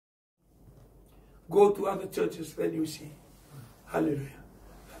Go to other churches, then you see. Hallelujah.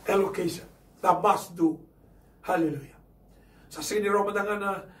 Allocation. The must do. Hallelujah. Sa sige ni Roma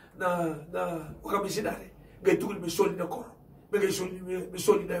nga na kami sinari. Gay tungkol may soli na koro. May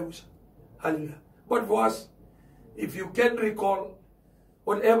soli na yusa. Hallelujah. But for us, if you can recall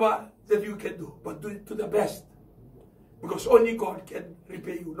whatever that you can do, but do it to the best. Because only God can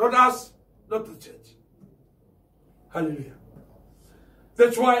repay you. Not us, not the church. Hallelujah.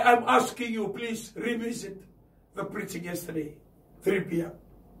 That's why I'm asking you, please revisit the preaching yesterday, 3 p.m.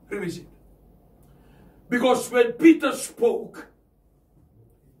 Revisit. Because when Peter spoke,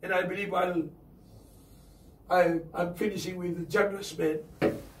 and I believe I'm finishing with the generous man.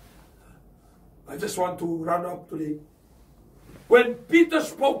 I just want to run up today. When Peter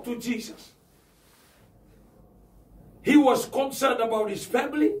spoke to Jesus, he was concerned about his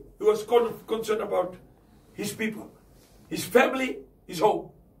family. He was concerned about his people, his family, his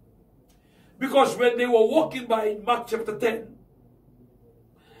home. Because when they were walking by in Mark chapter 10,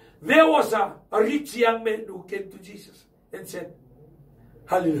 there was a rich young man who came to Jesus and said,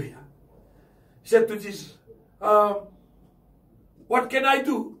 hallelujah. He said to Jesus, what can I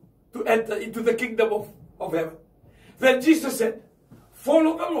do to enter into the kingdom of heaven? Then Jesus said,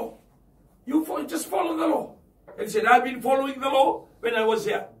 follow the law. Just follow the law. And he said, I've been following the law when I was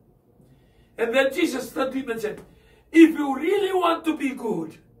here. And then Jesus turned to him and said, if you really want to be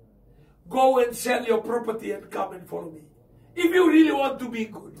good, go and sell your property and come and follow me. If you really want to be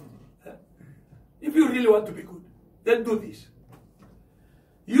good, if you really want to be good, then do this.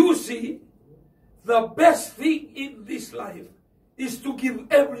 You see, the best thing in this life is to give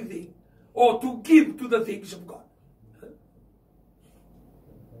everything or to give to the things of God.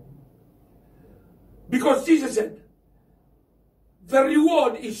 Because Jesus said, the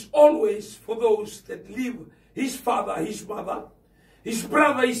reward is always for those that leave his father, his mother, his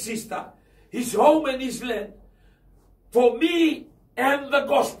brother, his sister, his home and his land, for me and the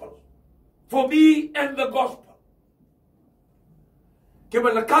gospel. For me and the gospel.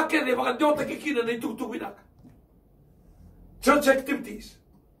 Church activities.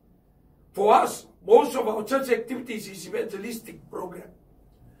 For us, most of our church activities is evangelistic program.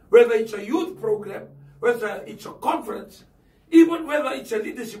 Whether it's a youth program, whether it's a conference, even whether it's a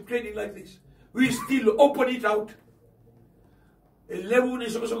leadership training like this, we still open it out. To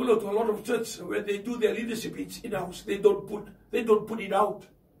a lot of churches, when they do their leadership, it's in-house. They don't put it out.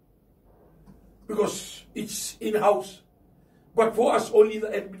 Because it's in-house. But for us, only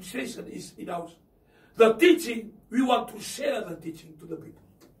the administration is in-house. The teaching, we want to share the teaching to the people.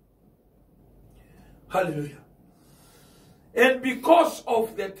 Hallelujah. And because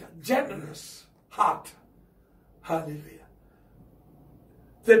of that generous heart, hallelujah,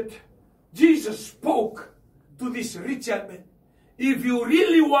 that Jesus spoke to this rich young man, if you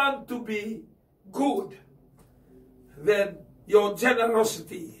really want to be good, then your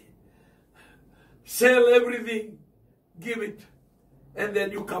generosity, sell everything, give it, and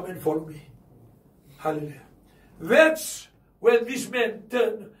then you come and follow me. Hallelujah. That's when this man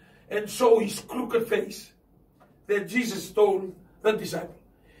turned and saw his crooked face. Then Jesus told the disciple,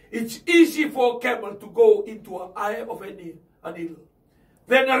 it's easy for a camel to go into an eye of a needle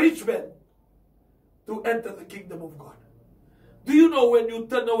than a rich man to enter the kingdom of God. Do you know when you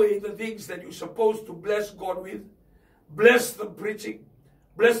turn away the things that you're supposed to bless God with, bless the preaching,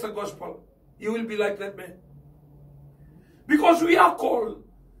 bless the gospel, you will be like that man. Because we are called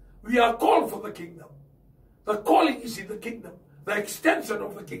for the kingdom. The calling is in the kingdom, the extension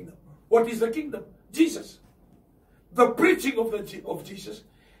of the kingdom. What is the kingdom? Jesus. The preaching of Jesus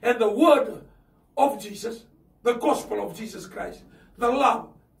and the word of Jesus, the gospel of Jesus Christ, the love,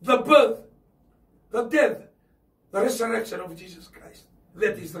 the birth, the death, the resurrection of Jesus Christ.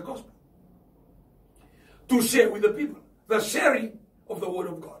 That is the gospel. To share with the people, the sharing of the word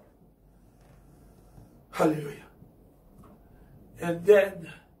of God. Hallelujah. And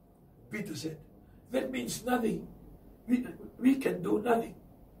then Peter said, that means nothing. We can do nothing.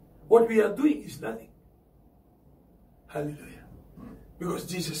 What we are doing is nothing. Hallelujah. Because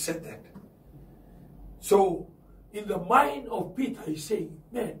Jesus said that. So, in the mind of Peter, he's saying,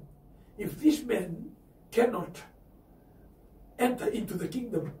 man, if this man cannot enter into the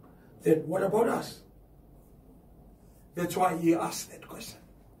kingdom, then what about us? That's why he asked that question.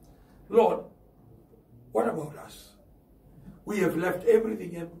 Lord, what about us? We have left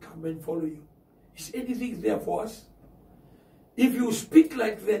everything and come and follow you. Is anything there for us? If you speak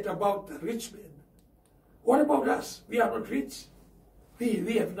like that about the rich man, what about us? We are not rich.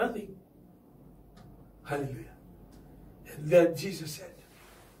 We have nothing. Hallelujah. And then Jesus said,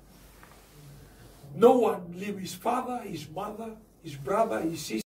 no one leave his father, his mother, his brother, his sister,